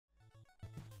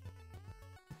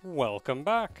Welcome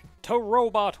back to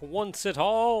Robot Wants It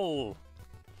All!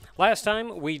 Last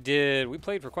time we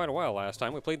played for quite a while last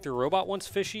time. We played through Robot Wants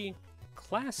Fishy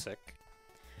Classic,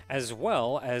 as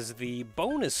well as the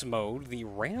bonus mode, the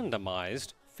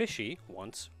randomized Fishy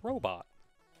Wants Robot.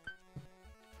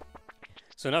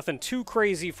 So nothing too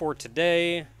crazy for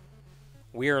today.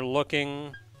 We are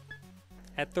looking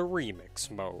at the remix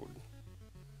mode.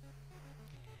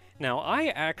 Now, I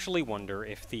actually wonder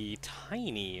if the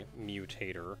tiny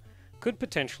mutator could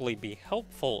potentially be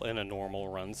helpful in a normal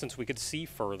run, since we could see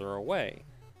further away.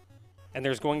 And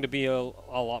there's going to be a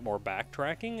lot more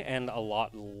backtracking and a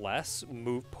lot less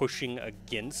pushing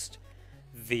against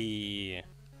the,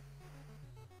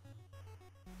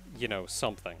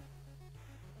 something.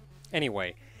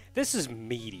 Anyway, this is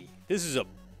meaty. This is a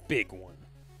big one.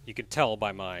 You could tell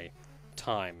by my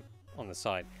time on the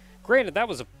side. Granted, that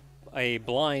was a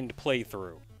blind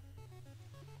playthrough,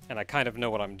 and I kind of know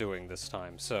what I'm doing this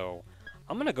time, so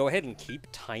I'm gonna go ahead and keep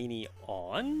Tiny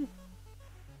on,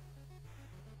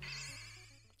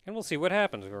 and we'll see what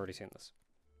happens. We've already seen this.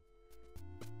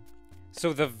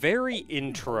 So the very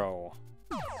intro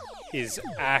is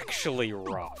actually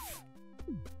rough.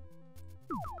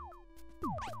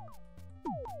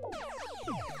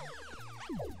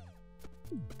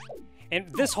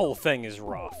 And this whole thing is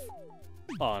rough,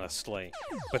 honestly.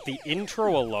 But the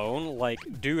intro alone, like,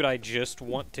 dude, I just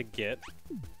want to get...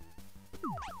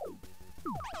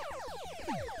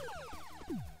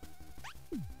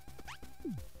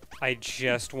 I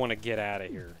just want to get out of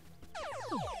here.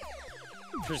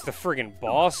 There's the friggin'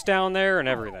 boss down there and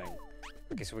everything.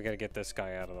 Okay, so we gotta get this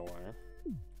guy out of the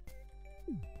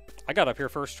way. I got up here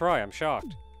first try, I'm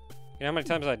shocked. You know how many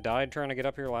times I died trying to get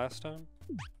up here last time?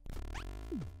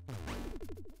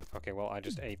 Okay, well, I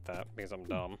just ate that because I'm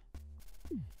dumb.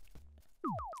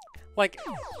 Like,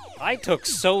 I took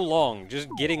so long just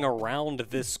getting around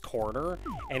this corner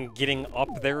and getting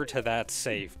up there to that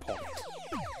save point.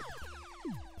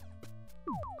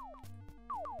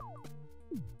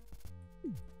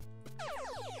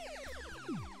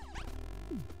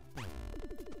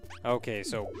 Okay,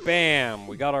 so bam,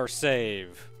 we got our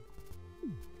save.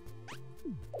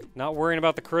 Not worrying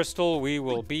about the crystal, we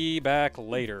will be back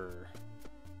later.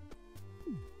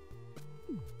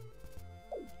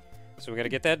 So we gotta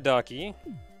get that ducky.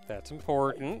 That's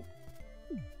important.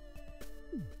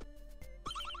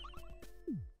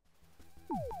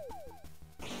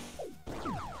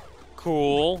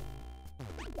 Cool.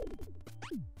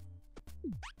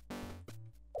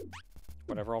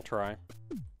 Whatever, I'll try.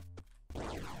 I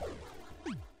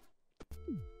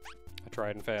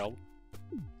tried and failed.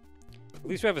 At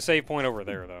least we have a save point over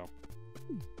there, though.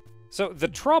 So the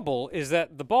trouble is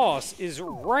that the boss is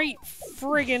right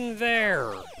friggin'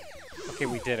 there. Okay,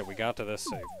 we did it. We got to this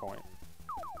save point.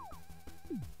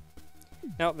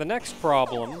 Now, the next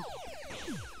problem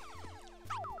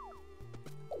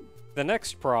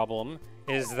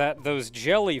is that those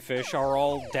jellyfish are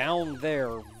all down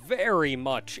there, very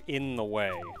much in the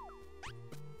way.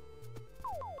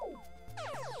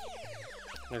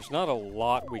 There's not a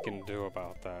lot we can do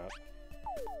about that.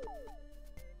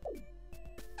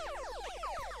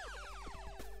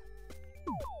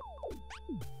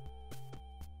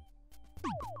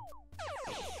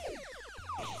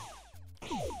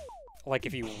 Like,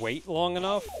 if you wait long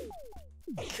enough...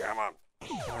 Come on!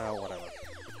 Oh, whatever.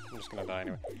 I'm just gonna die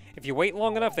anyway. If you wait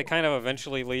long enough, they kind of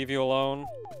eventually leave you alone.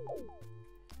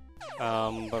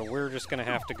 But we're just gonna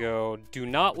have to go... Do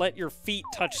not let your feet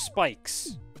touch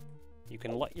spikes. You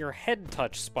can let your head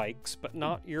touch spikes, but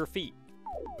not your feet.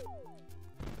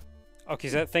 Okay,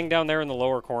 so that thing down there in the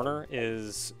lower corner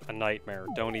is a nightmare.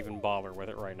 Don't even bother with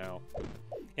it right now.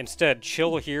 Instead,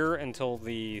 chill here until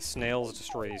the snails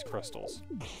destroy these crystals.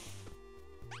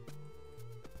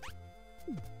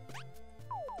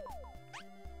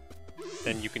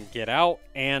 Then you can get out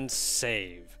and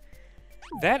save.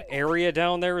 That area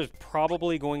down there is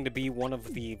probably going to be one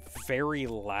of the very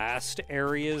last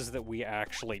areas that we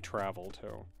actually travel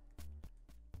to.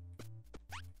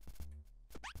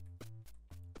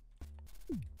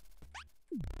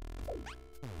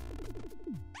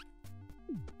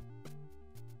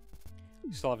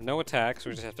 We still have no attacks, so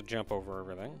we just have to jump over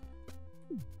everything.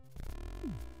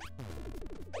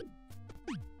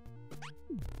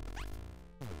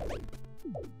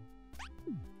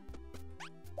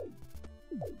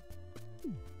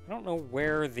 I don't know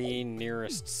where the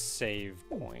nearest save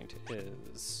point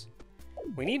is.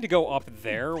 We need to go up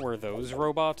there where those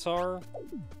robots are.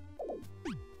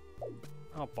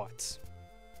 Oh, butts.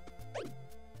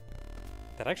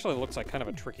 That actually looks like kind of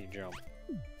a tricky jump.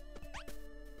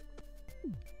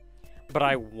 But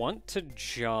I want to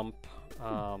jump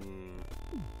I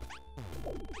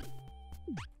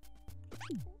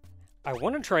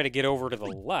want to try to get over to the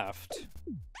left,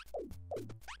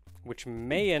 which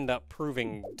may end up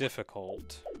proving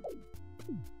difficult.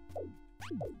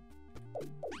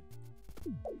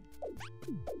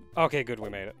 Okay, good, we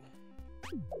made it.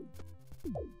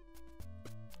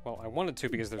 Well, I wanted to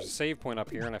because there's a save point up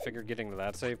here, and I figured getting to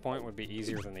that save point would be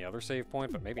easier than the other save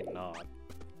point, but maybe not.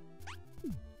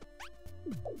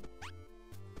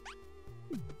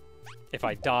 If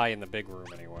I die in the big room,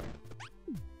 anyway.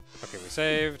 Okay, we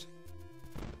saved.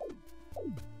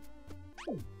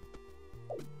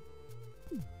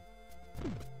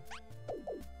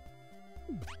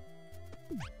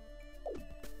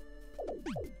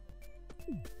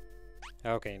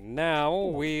 Okay, now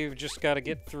we've just got to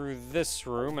get through this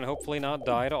room and hopefully not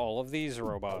die to all of these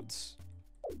robots.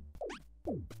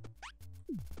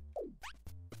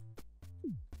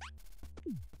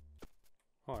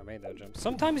 Oh, I made that jump.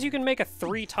 Sometimes you can make a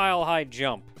 3-tile high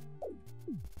jump.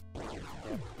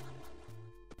 Yep.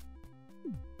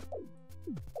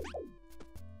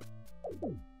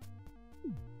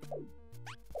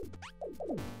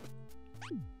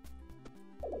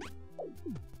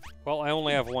 Well, I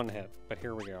only have one hit, but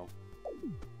here we go.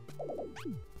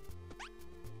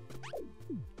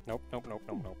 Nope, nope, nope,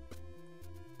 nope, nope.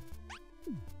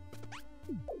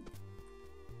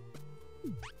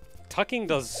 Tucking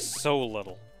does so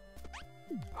little.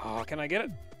 Oh, can I get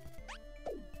it?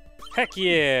 Heck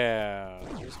yeah!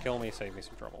 Just kill me, save me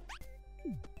some trouble.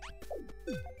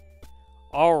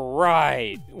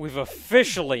 Alright, we've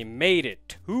officially made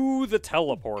it to the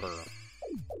teleporter.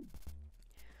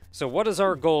 So what is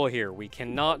our goal here? We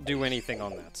cannot do anything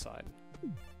on that side.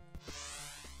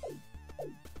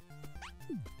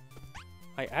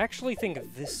 I actually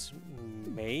think this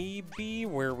may be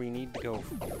where we need to go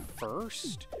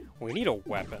first. We need a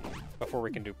weapon before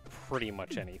we can do pretty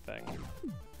much anything.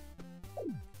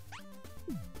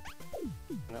 And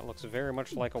that looks very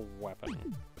much like a weapon.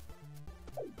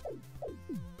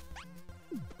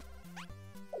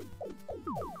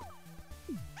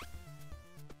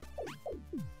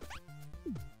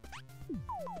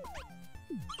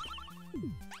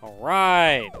 All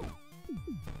right.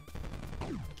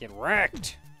 Get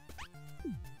wrecked.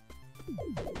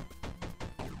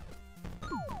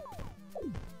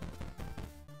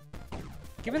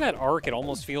 Given that arc, it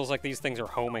almost feels like these things are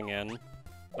homing in.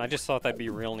 I just thought that'd be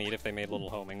real neat if they made little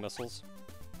homing missiles.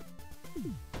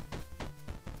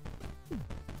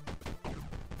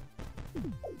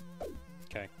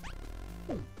 Okay.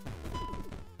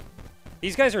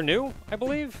 These guys are new, I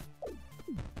believe?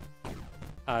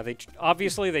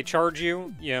 Obviously they charge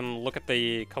you. Look at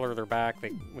the color of their back.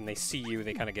 When they see you,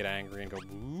 they kind of get angry and go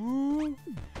woo.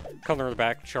 Color of their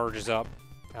back charges up.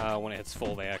 When it hits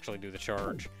full, they actually do the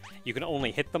charge. You can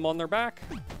only hit them on their back.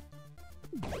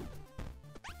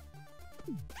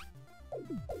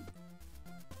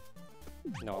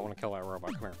 No, I want to kill that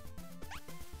robot. Come here.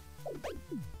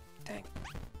 Dang.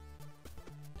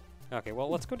 Okay, well,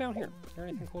 let's go down here. Is there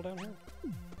anything cool down here?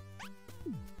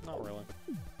 Not really.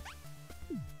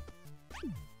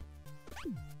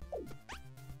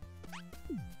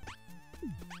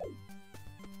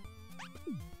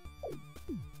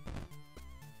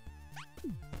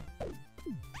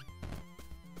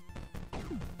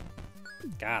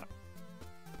 Got him.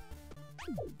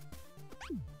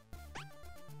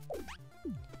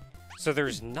 So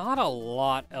there's not a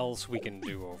lot else we can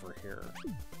do over here.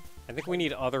 I think we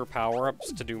need other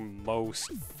power-ups to do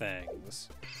most things.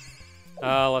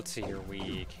 Let's see here.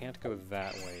 We can't go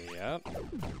that way yet.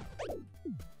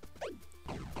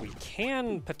 We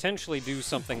can potentially do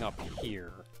something up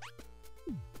here.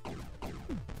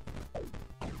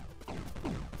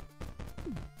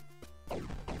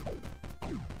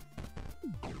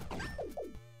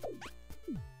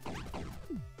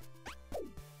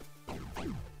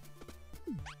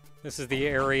 This is the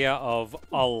area of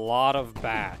a lot of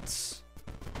bats.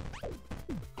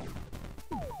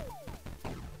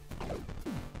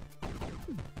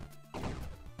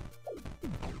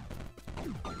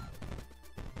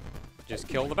 Just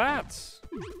kill the bats.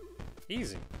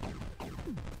 Easy.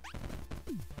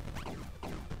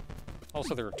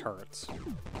 Also, there are turrets.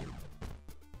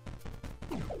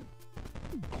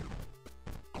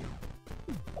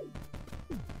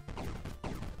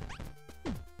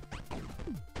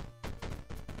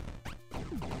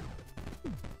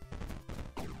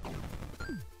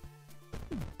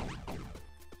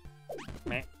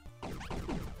 Meh.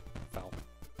 Fell.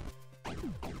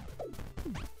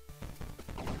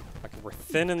 Okay, we're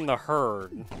thinning the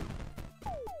herd.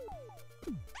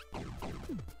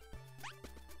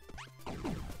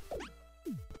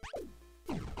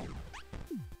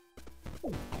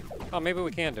 Oh, maybe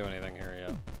we can't do anything here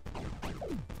yet.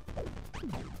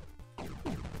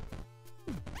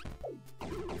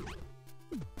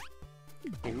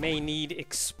 We may need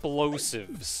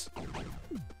explosives.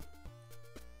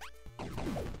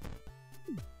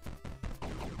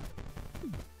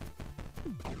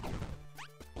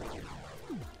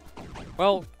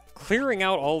 Well, clearing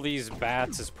out all these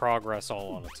bats is progress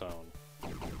all on its own.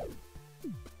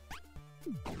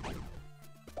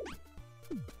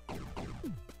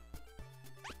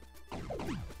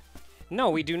 No,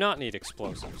 we do not need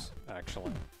explosives,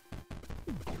 actually.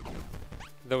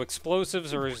 Though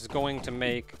explosives are going to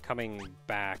make coming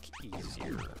back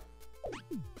easier.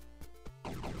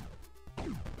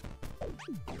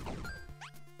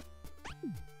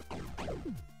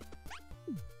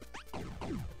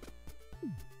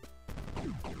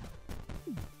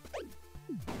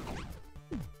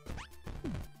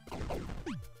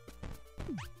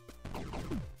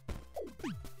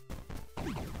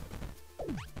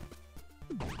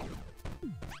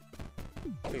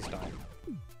 Please die.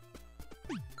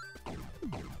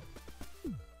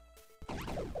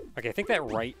 Okay, I think that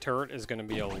right turret is going to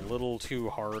be a little too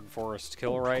hard for us to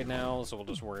kill right now, so we'll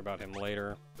just worry about him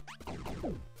later.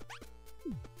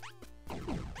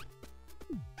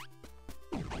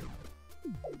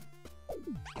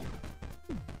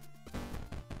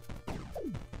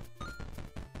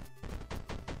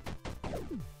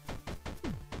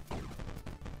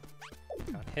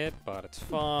 Got hit, but it's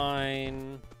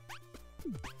fine.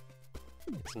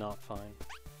 It's not fine.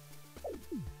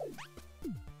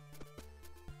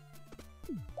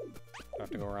 Do I have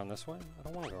to go around this way? I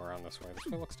don't want to go around this way. This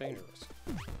way looks dangerous.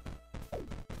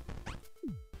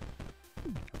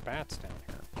 Bats down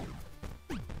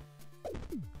here.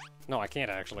 No, I can't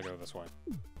actually go this way.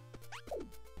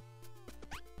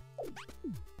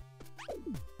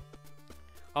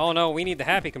 Oh no, we need the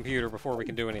happy computer before we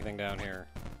can do anything down here.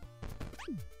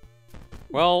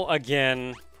 Well,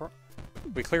 again,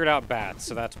 we cleared out bats,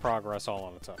 so that's progress all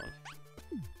on its own.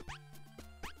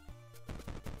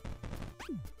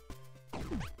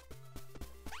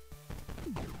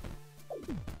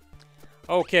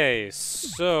 Okay,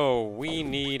 so we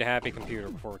need happy computer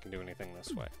before we can do anything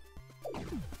this way.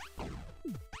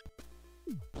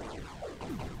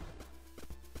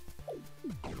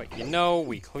 But you know,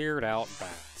 we cleared out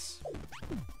bats.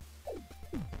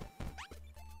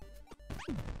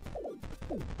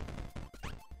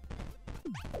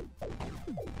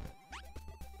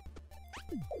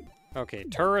 Okay,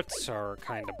 turrets are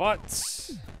kind of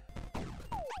butts.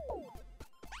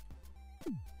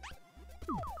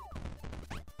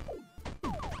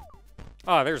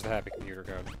 Ah, there's the happy computer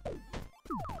code.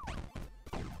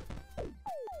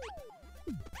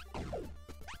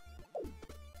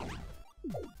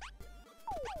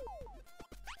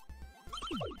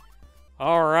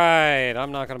 Alright,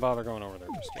 I'm not gonna bother going over there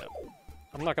just yet.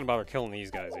 I'm not gonna bother killing these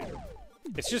guys either.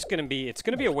 It's just gonna be, it's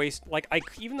gonna be a waste, like,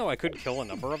 even though I could kill a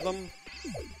number of them,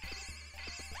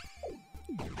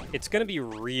 it's gonna be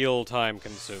real time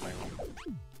consuming.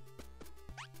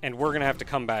 And we're gonna have to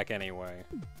come back anyway.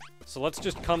 So let's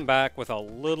just come back with a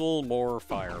little more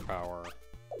firepower.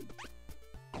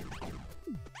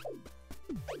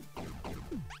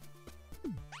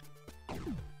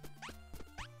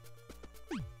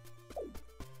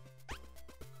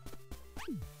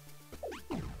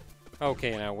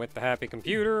 Okay, now with the happy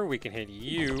computer, we can hit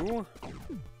you.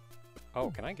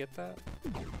 Oh, can I get that?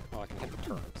 Oh, I can hit the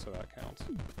turret, so that counts.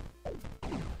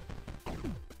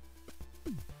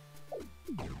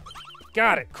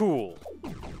 Got it, cool.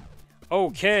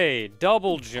 Okay,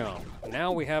 double jump.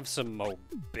 Now we have some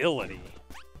mobility.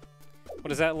 What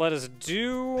does that let us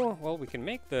do? Well, we can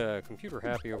make the computer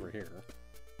happy over here.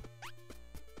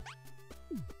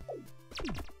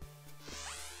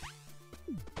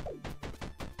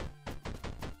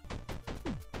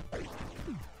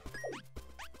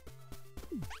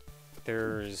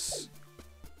 There's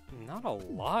not a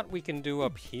lot we can do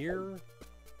up here.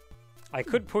 I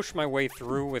could push my way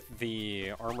through with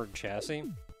the armored chassis,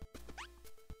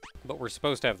 but we're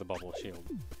supposed to have the bubble shield.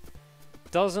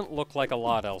 Doesn't look like a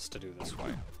lot else to do this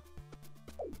way.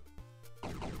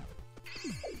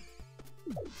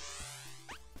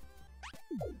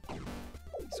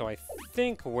 So I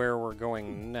think where we're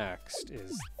going next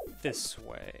is this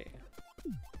way.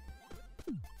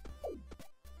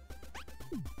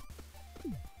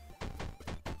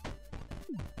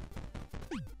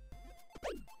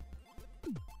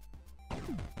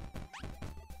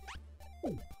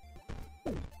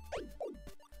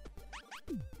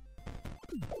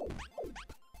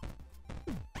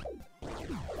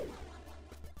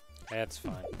 That's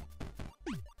fine.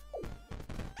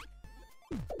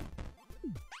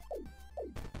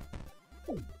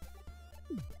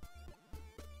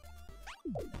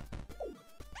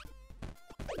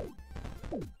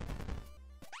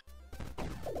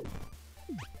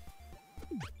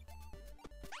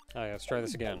 Alright, let's try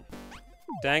this again.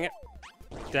 Dang it.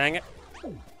 Dang it.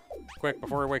 Quick,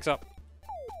 before he wakes up.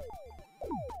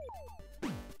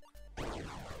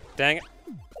 Dang it.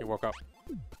 He woke up.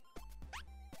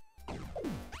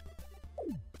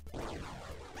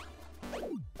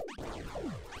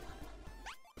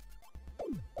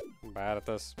 I'm bad at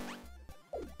this.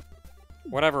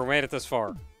 Whatever, we made it this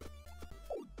far.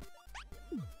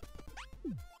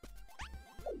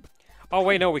 Oh,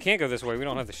 wait, no, we can't go this way. We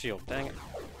don't have the shield. Dang it.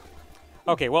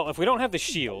 Okay, well, if we don't have the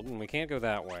shield, and we can't go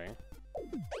that way.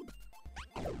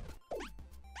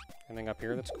 Anything up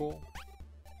here that's cool?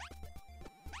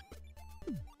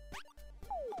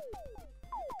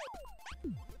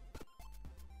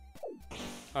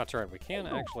 Oh, that's right, we can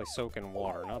actually soak in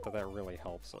water. Not that that really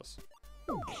helps us.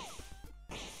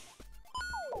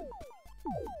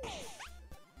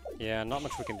 Yeah, not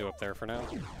much we can do up there for now.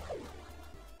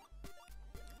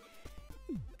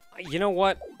 You know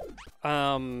what?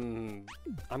 I'm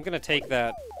gonna take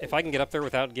that. If I can get up there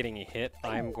without getting hit,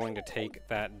 I'm going to take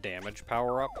that damage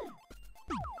power up.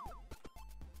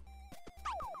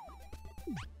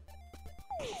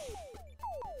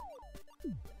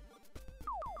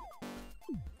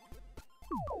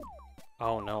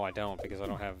 Oh no, I don't, because I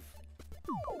don't have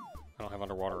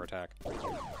underwater attack.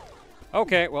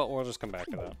 Okay, well, we'll just come back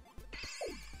to that.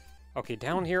 Okay,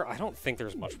 down here, I don't think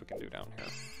there's much we can do down here.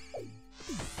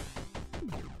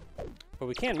 But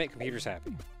we can make computers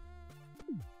happy.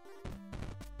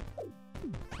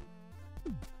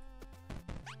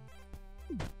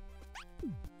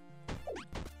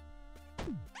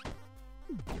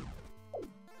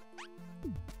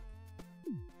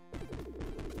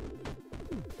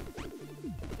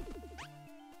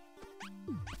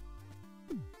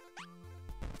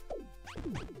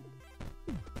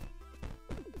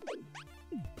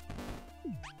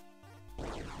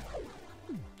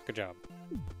 Good job.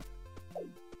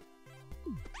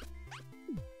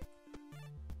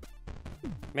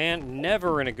 Man,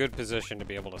 never in a good position to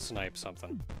be able to snipe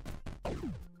something.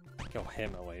 Kill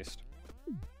him, at least.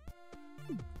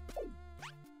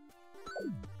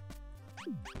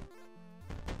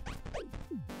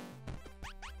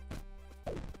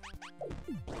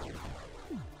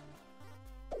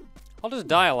 I'll just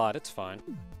die a lot, it's fine.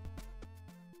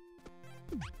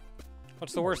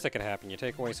 What's the worst that could happen? You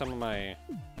take away some of my...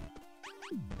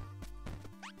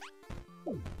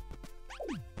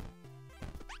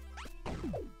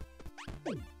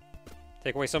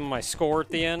 Take away some of my score at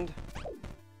the end?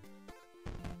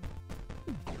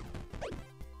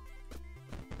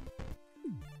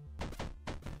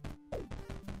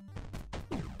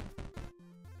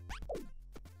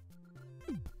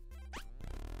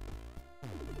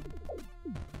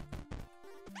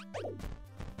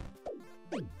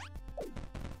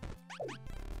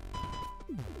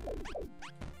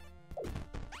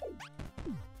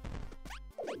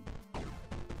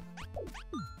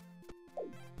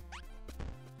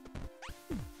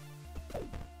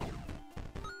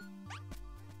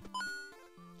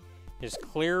 Just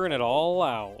clearing it all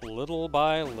out, little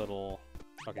by little.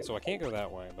 Okay, so I can't go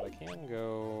that way, but I can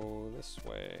go this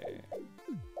way.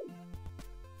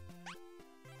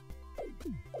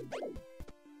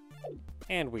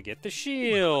 And we get the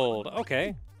shield!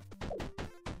 Okay.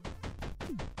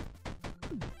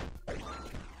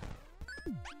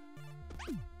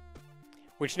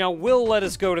 Which now will let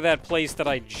us go to that place that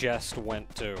I just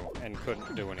went to and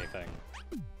couldn't do anything.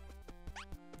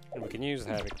 And we can use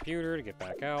the heavy computer to get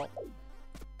back out.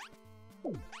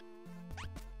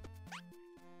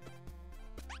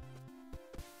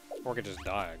 Or we could just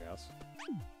die, I guess.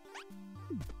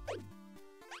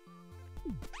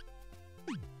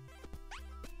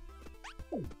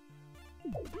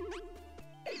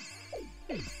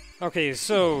 Okay,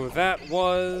 so that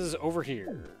was over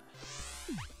here.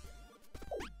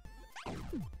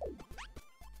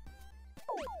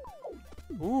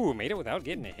 Ooh, made it without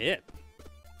getting hit.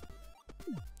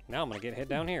 Now I'm gonna get hit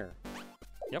down here.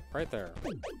 Yep, right there.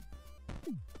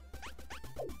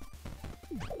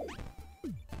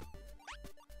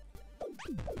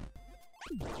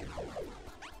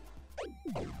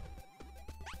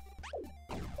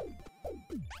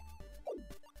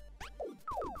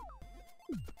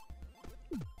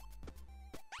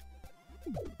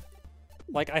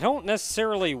 Like, I don't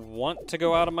necessarily want to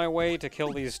go out of my way to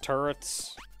kill these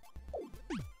turrets.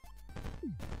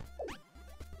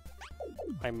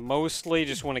 I mostly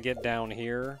just want to get down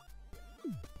here.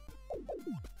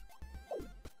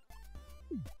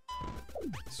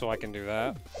 So I can do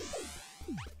that.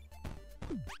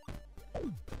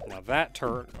 Now that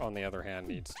turret, on the other hand,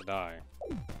 needs to die.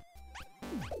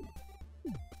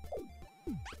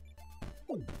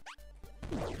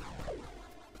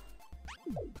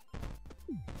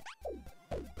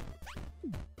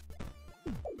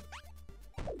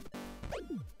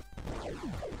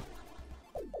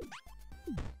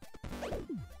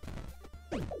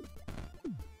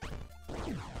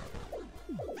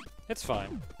 It's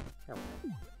fine. There we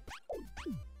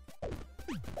go.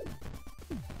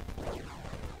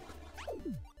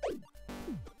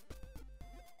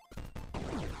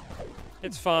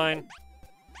 It's fine.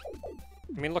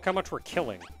 I mean, look how much we're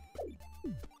killing.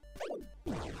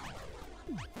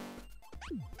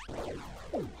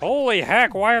 Holy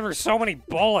heck, why are there so many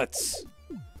bullets?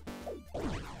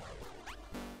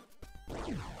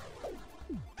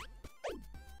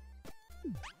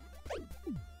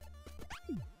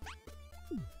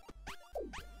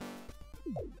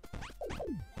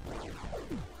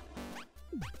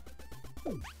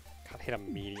 Got hit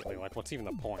immediately, like what's even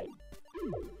the point?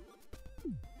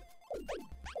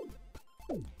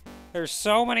 There's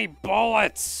so many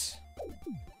bullets!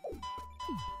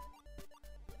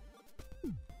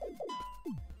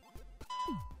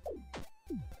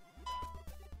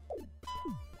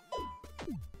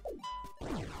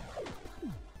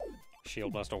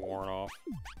 Shield must have worn off.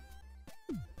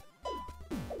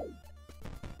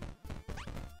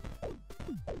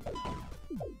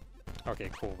 Okay,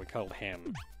 cool, we killed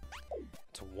him.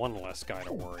 It's one less guy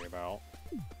to worry about.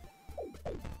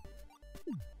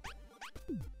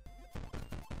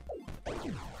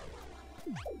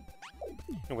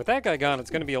 And with that guy gone, it's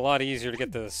going to be a lot easier to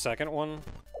get the second one.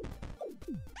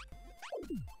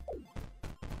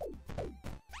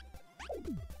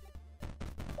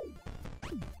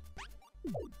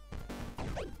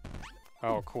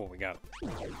 Oh, cool, we got it.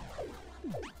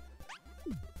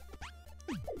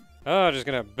 Oh, just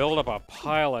gonna build up a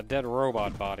pile of dead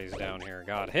robot bodies down here.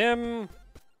 Got him!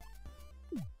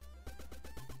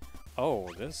 Oh,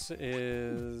 this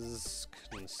is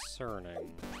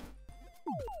concerning.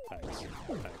 Thanks.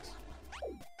 Thanks.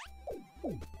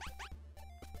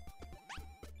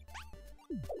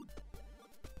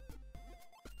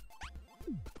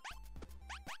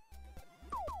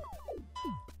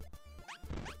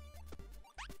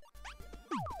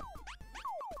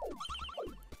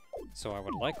 So I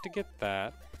would like to get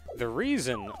that. The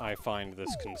reason I find this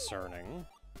concerning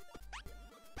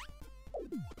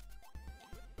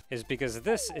is because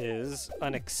this is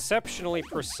an exceptionally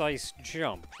precise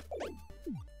jump.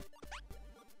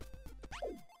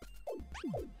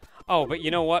 Oh, but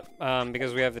you know what?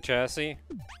 Because we have the chassis,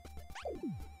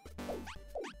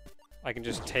 I can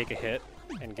just take a hit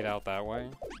and get out that way.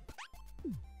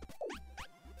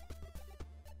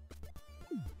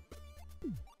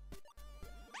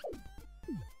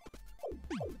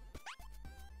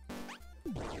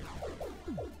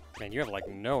 Man, you have, like,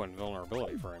 no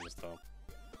invulnerability frames, though.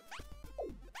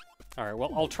 Alright,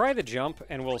 well, I'll try the jump,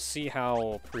 and we'll see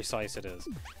how precise it is.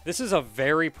 This is a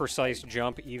very precise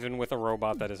jump, even with a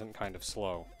robot that isn't kind of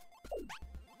slow.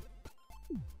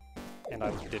 And I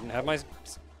didn't have my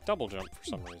double jump for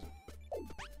some reason.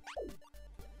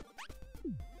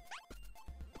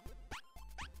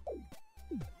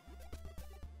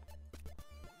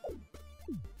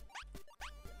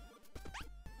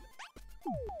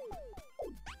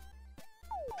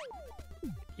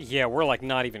 Yeah, we're like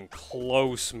not even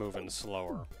close moving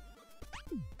slower.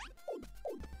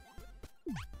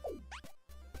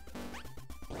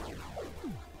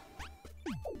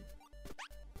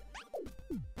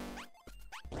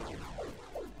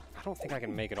 I don't think I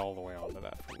can make it all the way onto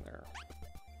that from there.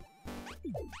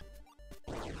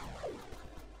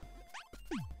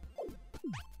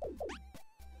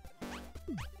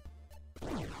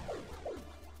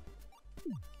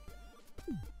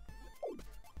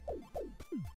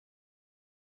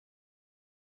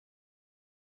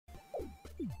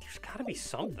 There's gotta be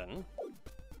something.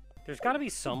 There's gotta be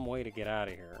some way to get out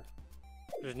of here.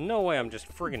 There's no way I'm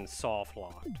just friggin' soft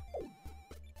locked.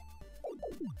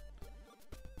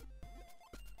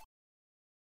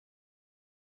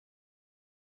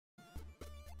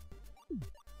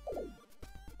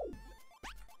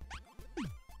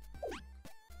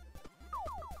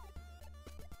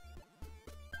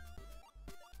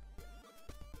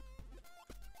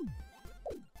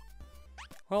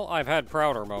 Well, I've had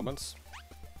prouder moments.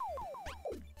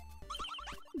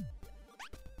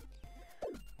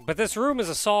 But this room is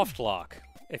a soft lock,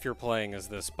 if you're playing as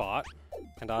this bot,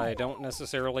 and I don't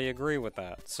necessarily agree with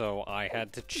that, so I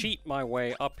had to cheat my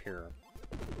way up here.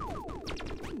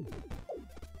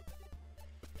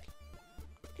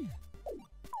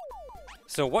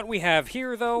 So what we have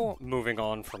here, though, moving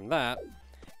on from that,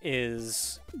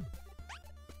 is...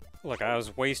 Look, I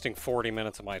was wasting 40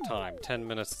 minutes of my time. 10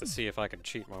 minutes to see if I could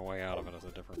cheat my way out of it is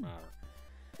a different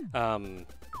matter.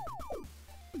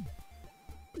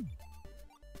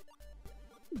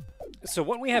 So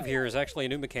what we have here is actually a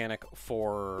new mechanic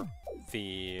for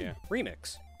the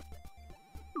remix,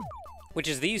 which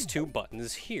is these two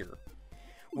buttons here,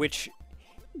 which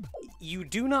you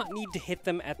do not need to hit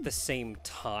them at the same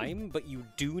time, but you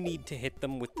do need to hit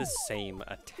them with the same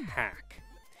attack.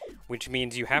 Which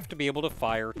means you have to be able to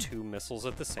fire 2 missiles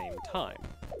at the same time.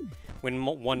 When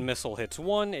one missile hits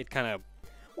one, it kind of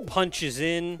punches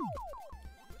in,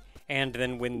 and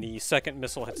then when the second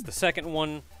missile hits the second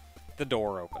one, the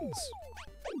door opens.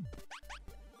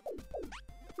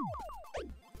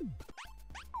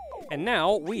 And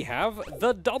now we have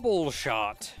the double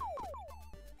shot.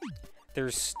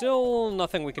 There's still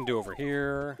nothing we can do over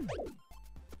here.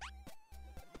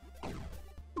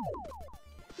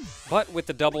 But with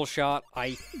the double shot,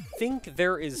 I think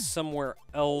there is somewhere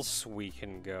else we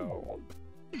can go.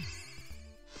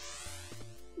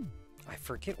 I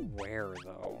forget where,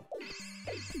 though.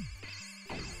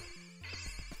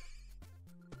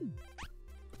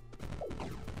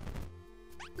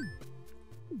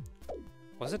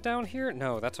 Was it down here?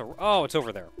 No, that's a... Oh, it's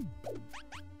over there.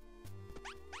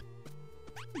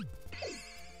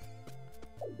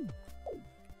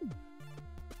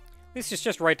 This is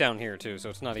just right down here, too, so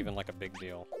it's not even, like, a big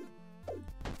deal.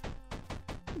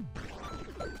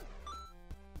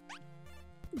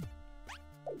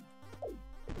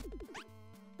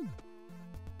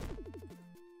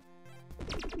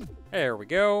 There we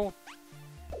go.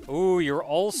 Ooh, you're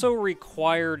also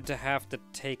required to have to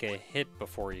take a hit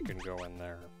before you can go in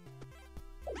there.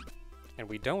 And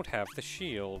we don't have the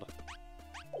shield.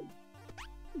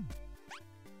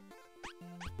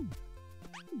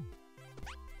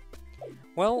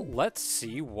 Well, let's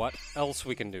see what else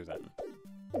we can do then.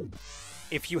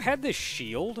 If you had the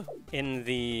shield in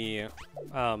the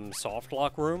soft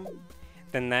lock room,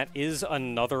 then that is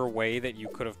another way that you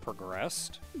could have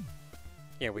progressed.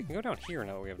 Yeah, we can go down here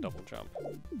now that we have double jump.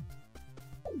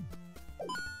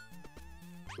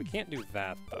 We can't do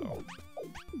that, though.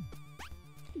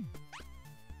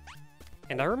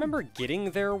 And I remember getting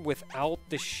there without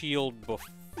the shield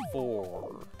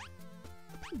before.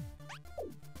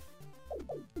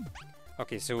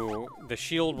 Okay, so the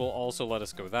shield will also let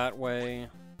us go that way.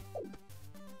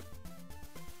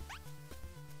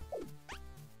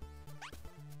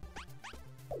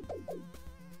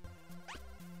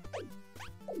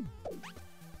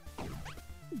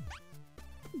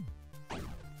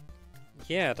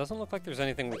 Yeah, it doesn't look like there's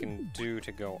anything we can do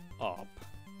to go up.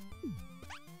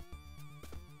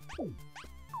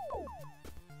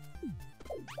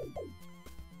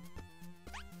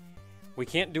 We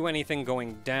can't do anything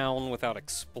going down without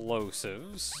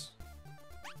explosives.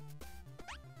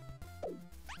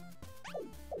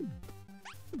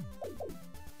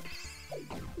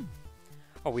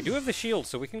 Oh, we do have the shield,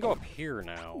 so we can go up here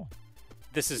now.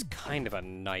 This is kind of a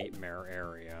nightmare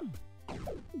area.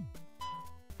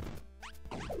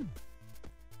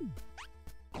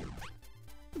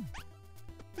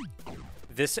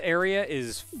 This area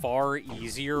is far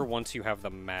easier once you have the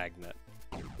magnet.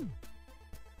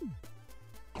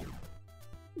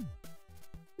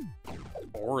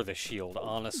 Or the shield,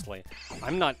 honestly.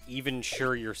 I'm not even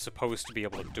sure you're supposed to be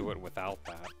able to do it without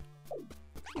that.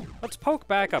 Let's poke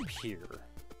back up here.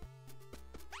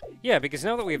 Yeah, because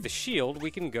now that we have the shield,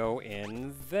 we can go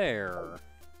in there.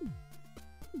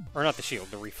 Or not the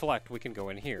shield, the reflect, we can go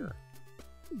in here.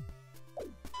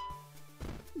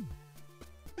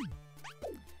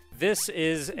 This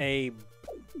is a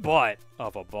butt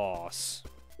of a boss,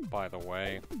 by the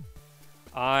way.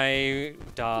 I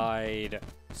died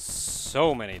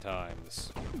so many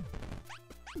times.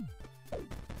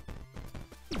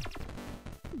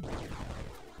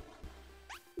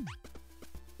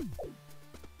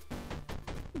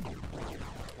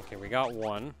 Okay, we got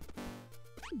one.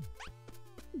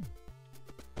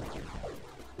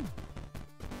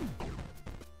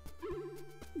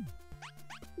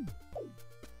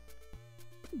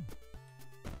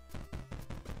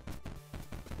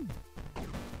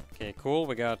 Okay, cool,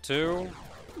 we got two.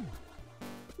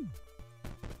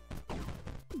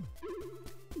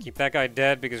 Keep that guy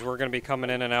dead because we're going to be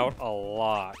coming in and out a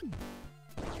lot.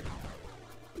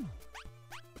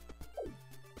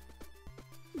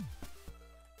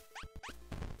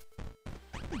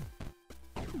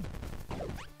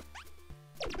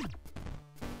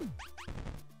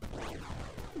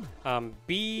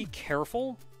 Be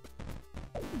careful.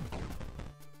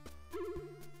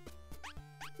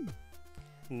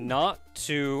 Not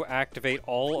to activate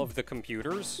all of the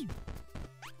computers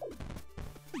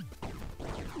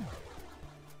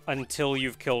until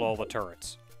you've killed all the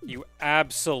turrets. You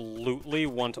absolutely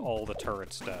want all the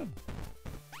turrets dead.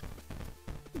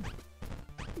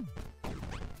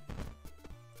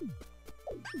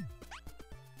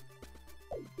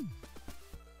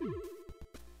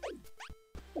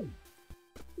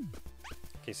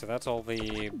 Okay, so that's all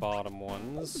the bottom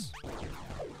ones.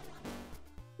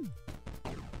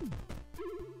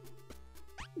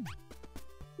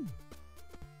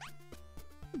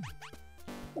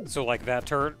 So like that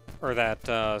turret, or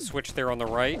that switch there on the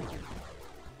right,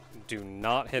 do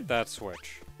not hit that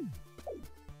switch.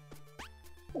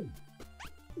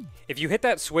 If you hit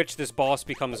that switch, this boss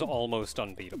becomes almost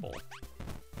unbeatable.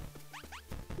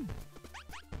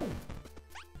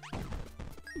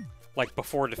 Like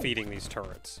before defeating these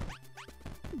turrets.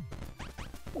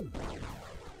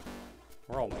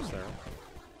 We're almost there.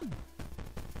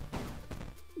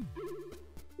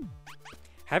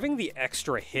 Having the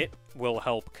extra hit will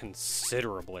help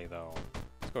considerably, though.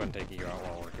 Let's go ahead and take you out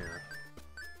while we're here.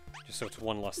 Just so it's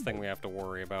one less thing we have to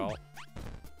worry about.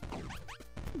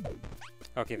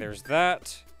 Okay, there's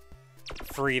that.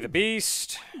 Free the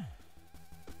beast.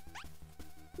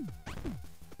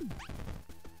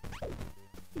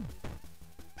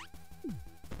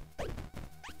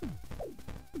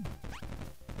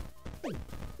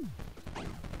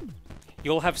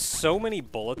 You'll have so many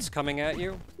bullets coming at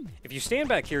you. If you stand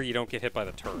back here, you don't get hit by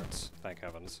the turrets, thank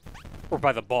heavens. Or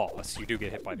by the boss, you do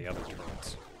get hit by the other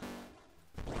turrets.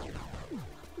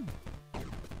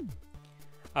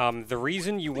 The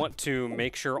reason you want to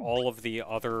make sure all of the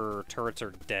other turrets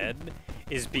are dead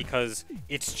is because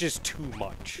it's just too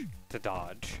much to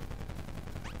dodge.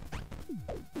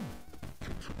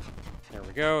 There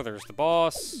we go, there's the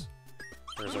boss.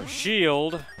 There's our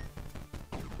shield.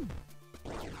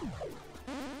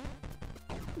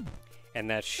 And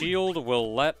that shield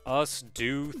will let us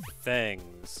do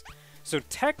things. So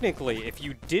technically, if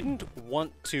you didn't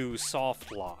want to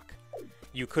soft lock,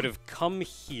 you could have come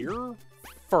here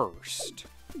first.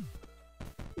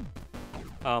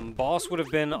 Boss would have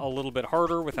been a little bit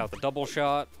harder without the double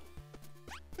shot.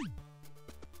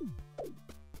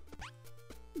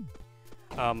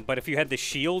 But if you had the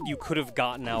shield, you could have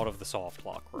gotten out of the soft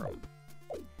lock room.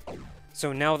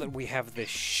 So now that we have the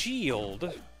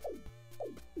shield...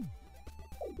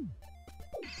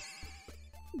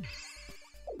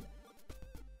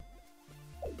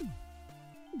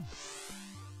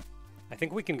 I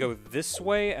think we can go this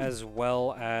way as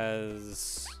well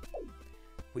as...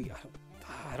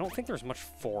 I don't think there's much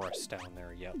forest down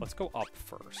there yet. Let's go up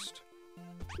first.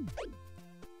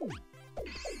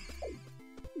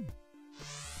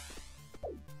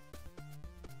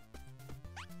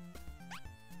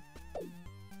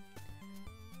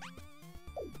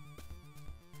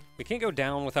 We can't go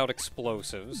down without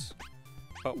explosives,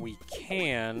 but we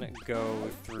can go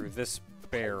through this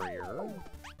barrier.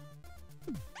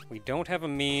 We don't have a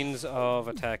means of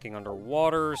attacking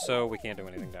underwater, so we can't do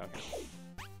anything down here.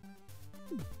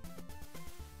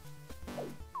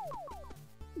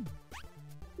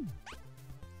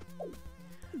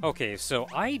 Okay, so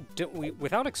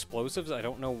without explosives, I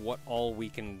don't know what all we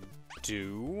can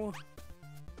do.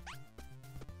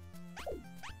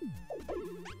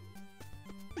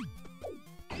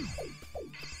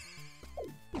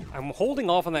 I'm holding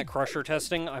off on that crusher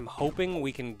testing. I'm hoping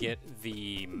we can get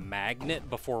the magnet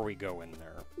before we go in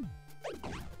there.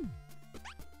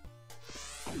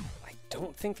 I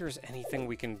don't think there's anything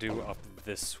we can do up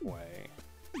this way.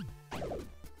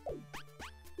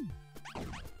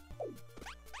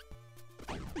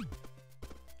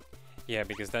 Yeah,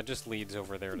 because that just leads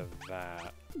over there to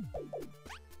that.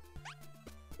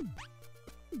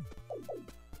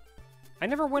 I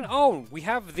never went... Oh, we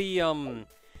have the,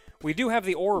 we do have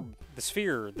the orb, the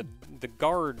sphere, the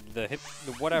guard, the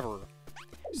whatever.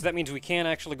 So that means we can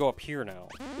actually go up here now.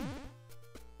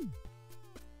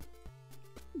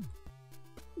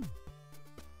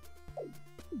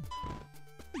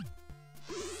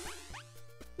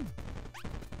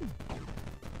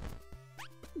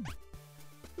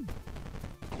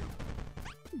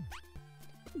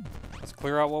 Let's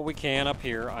clear out what we can up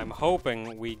here. I'm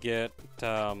hoping we get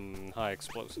high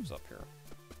explosives up here.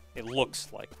 It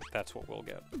looks like that's what we'll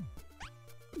get.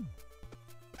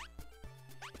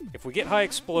 If we get high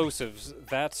explosives,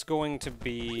 that's going to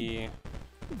be...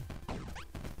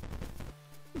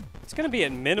 It's going to be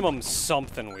at minimum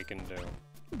something we can do.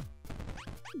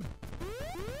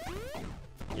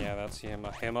 Yeah, that's him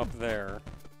up there.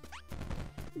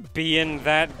 Being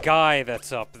that guy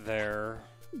that's up there.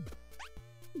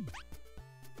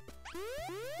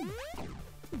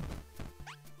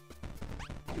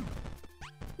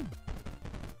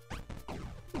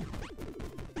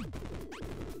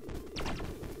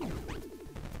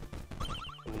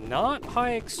 Not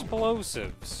high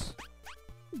explosives.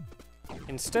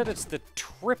 Instead, it's the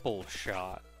triple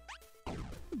shot.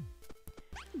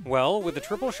 Well, with the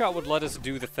triple shot would let us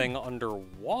do the thing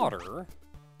underwater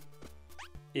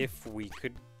if we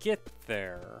could get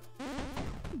there.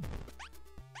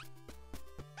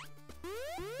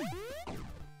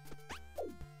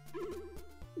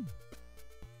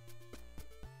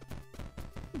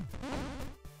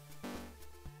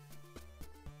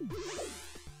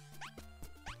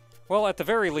 Well, at the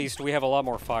very least, we have a lot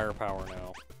more firepower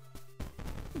now.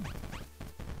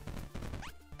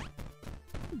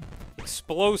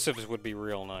 Explosives would be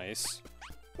real nice.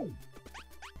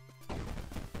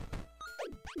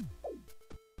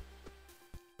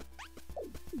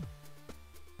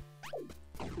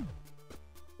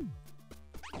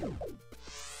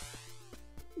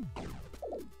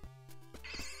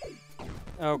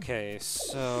 Okay,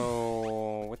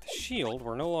 so with the shield,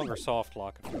 we're no longer soft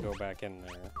lock if we go back in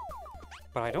there.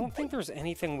 But I don't think there's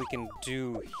anything we can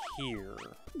do here.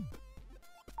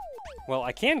 Well,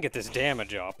 I can get this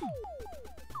damage up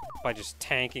by just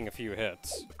tanking a few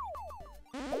hits.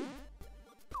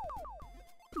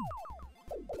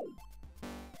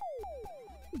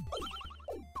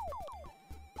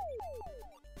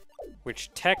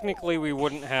 Which technically we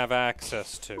wouldn't have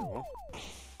access to.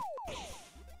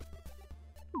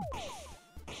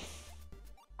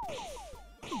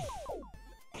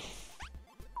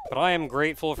 But I am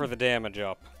grateful for the damage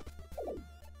up.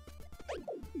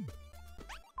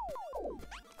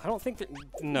 I don't think that...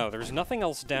 No, there's nothing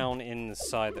else down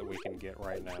inside that we can get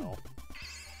right now.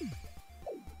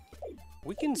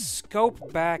 We can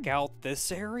scope back out this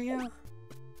area?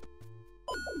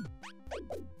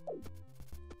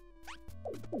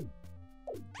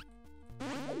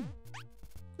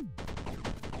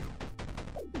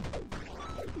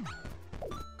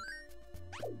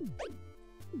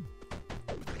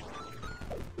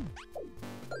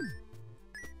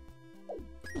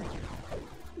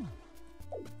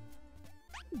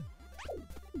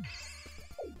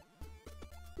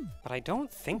 But I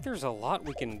don't think there's a lot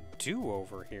we can do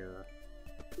over here.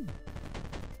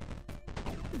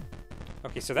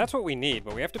 Okay, so that's what we need,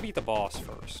 but we have to beat the boss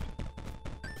first.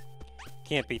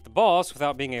 Can't beat the boss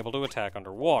without being able to attack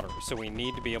underwater, so we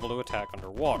need to be able to attack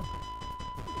underwater.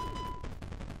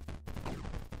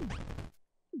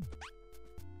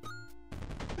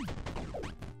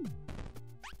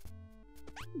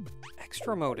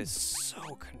 Extra mode is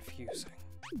so confusing.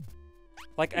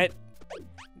 Like,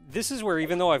 this is where,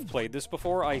 even though I've played this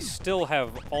before, I still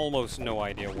have almost no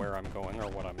idea where I'm going or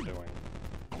what I'm doing.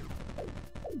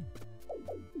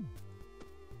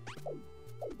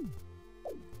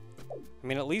 I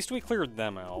mean, at least we cleared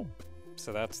them out,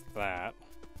 so that's that.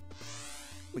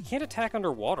 We can't attack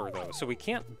underwater, though, so we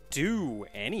can't do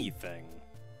anything.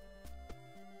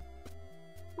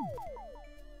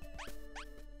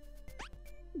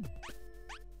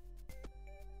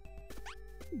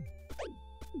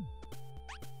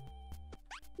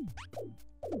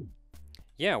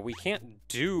 Yeah, we can't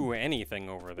do anything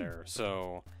over there,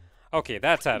 so... Okay,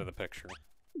 that's out of the picture.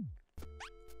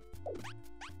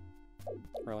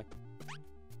 Really?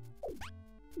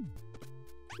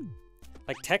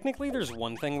 Like, technically there's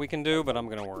one thing we can do, but I'm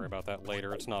gonna worry about that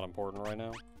later. It's not important right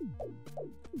now.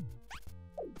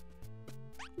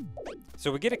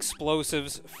 So we get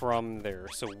explosives from there,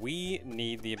 so we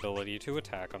need the ability to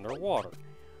attack underwater.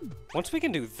 Once we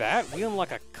can do that, we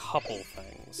unlock a couple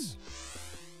things.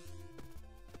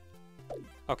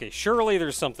 Okay, surely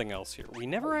there's something else here. We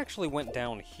never actually went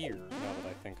down here, now that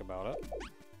I think about it.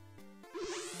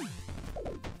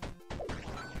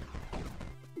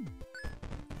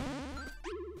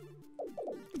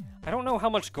 I don't know how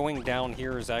much going down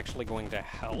here is actually going to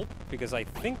help, because I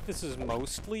think this is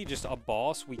mostly just a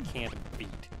boss we can't beat.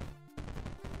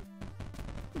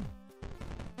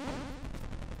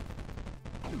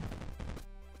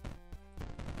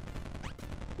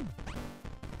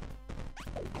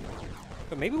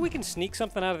 But maybe we can sneak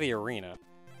something out of the arena.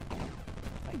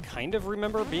 I kind of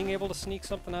remember being able to sneak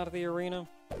something out of the arena.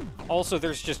 Also,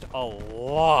 there's just a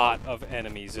lot of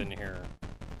enemies in here.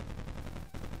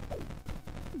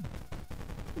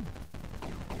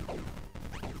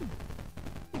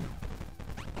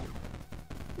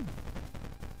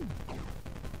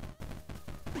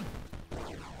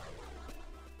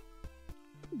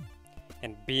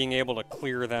 And being able to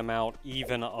clear them out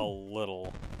even a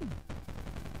little.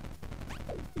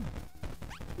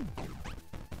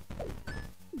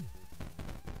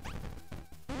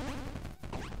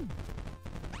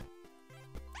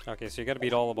 Okay, so you gotta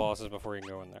beat all the bosses before you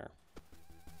can go in there.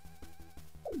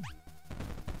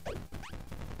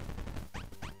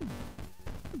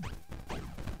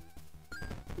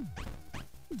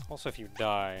 Also, if you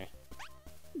die,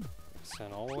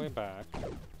 send all the way back.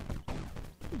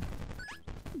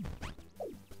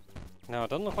 No, it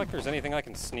doesn't look like there's anything I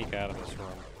can sneak out of this room.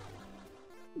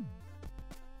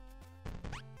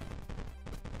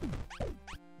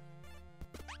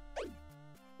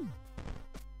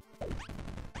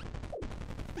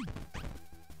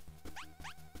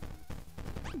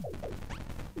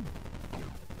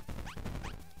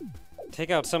 Take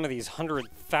out some of these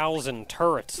 100,000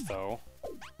 turrets, though.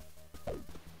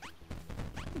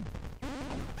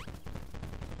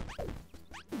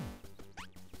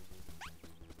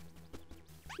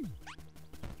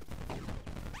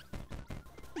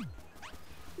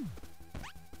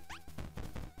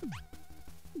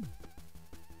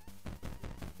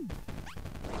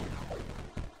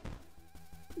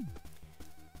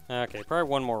 Okay, probably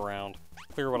one more round.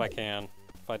 Clear what I can.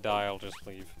 If I die, I'll just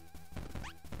leave.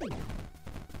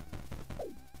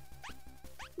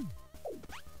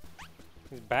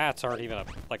 These bats aren't even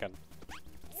like a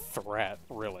threat,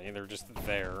 really. They're just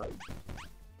there.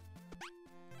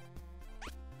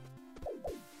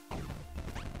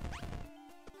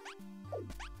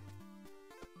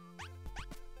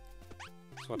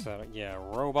 So what's that? Yeah,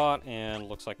 robot and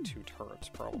looks like 2 turrets,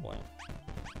 probably.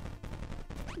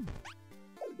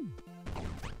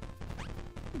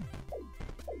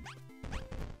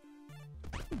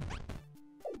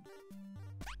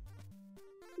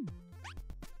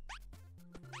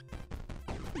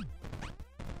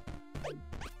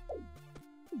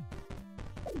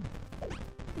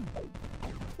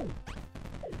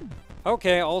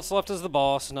 Okay, all that's left is the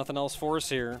boss. Nothing else for us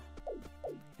here.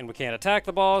 And we can't attack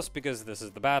the boss because this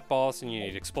is the bat boss and you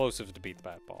need explosives to beat the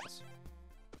bat boss.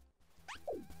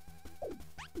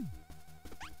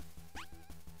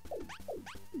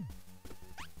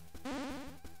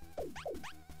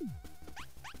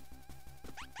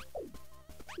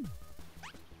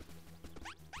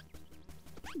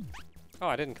 Oh,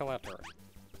 I didn't kill that turret.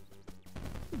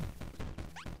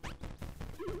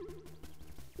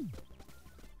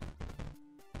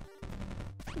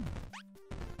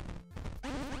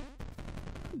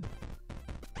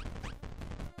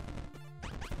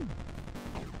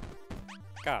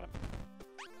 Got him.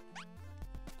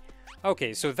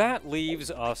 Okay, so that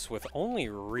leaves us with only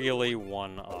really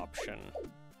one option.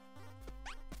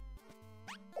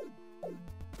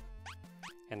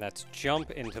 And that's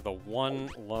jump into the one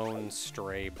lone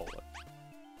stray bullet.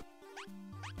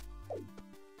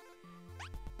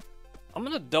 I'm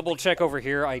gonna double check over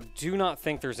here. I do not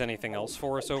think there's anything else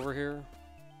for us over here.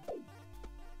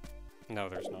 No,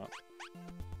 there's not.